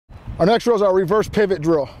Our next drill is our reverse pivot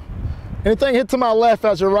drill. Anything hit to my left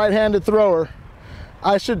as a right-handed thrower,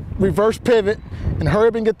 I should reverse pivot and hurry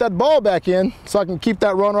up and get that ball back in so I can keep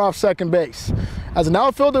that runner off second base. As an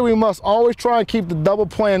outfielder, we must always try and keep the double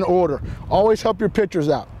play in order. Always help your pitchers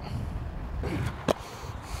out.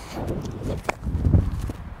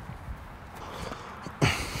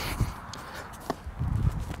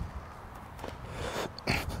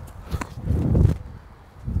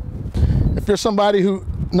 If you're somebody who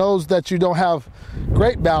knows that you don't have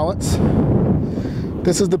great balance,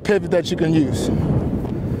 this is the pivot that you can use.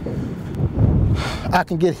 I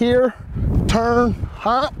can get here, turn,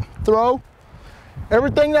 hop, throw.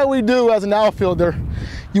 Everything that we do as an outfielder,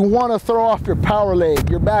 you want to throw off your power leg,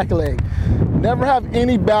 your back leg. Never have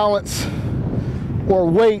any balance or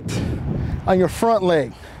weight on your front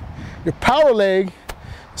leg. Your power leg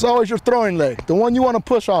is always your throwing leg, the one you want to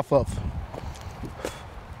push off of.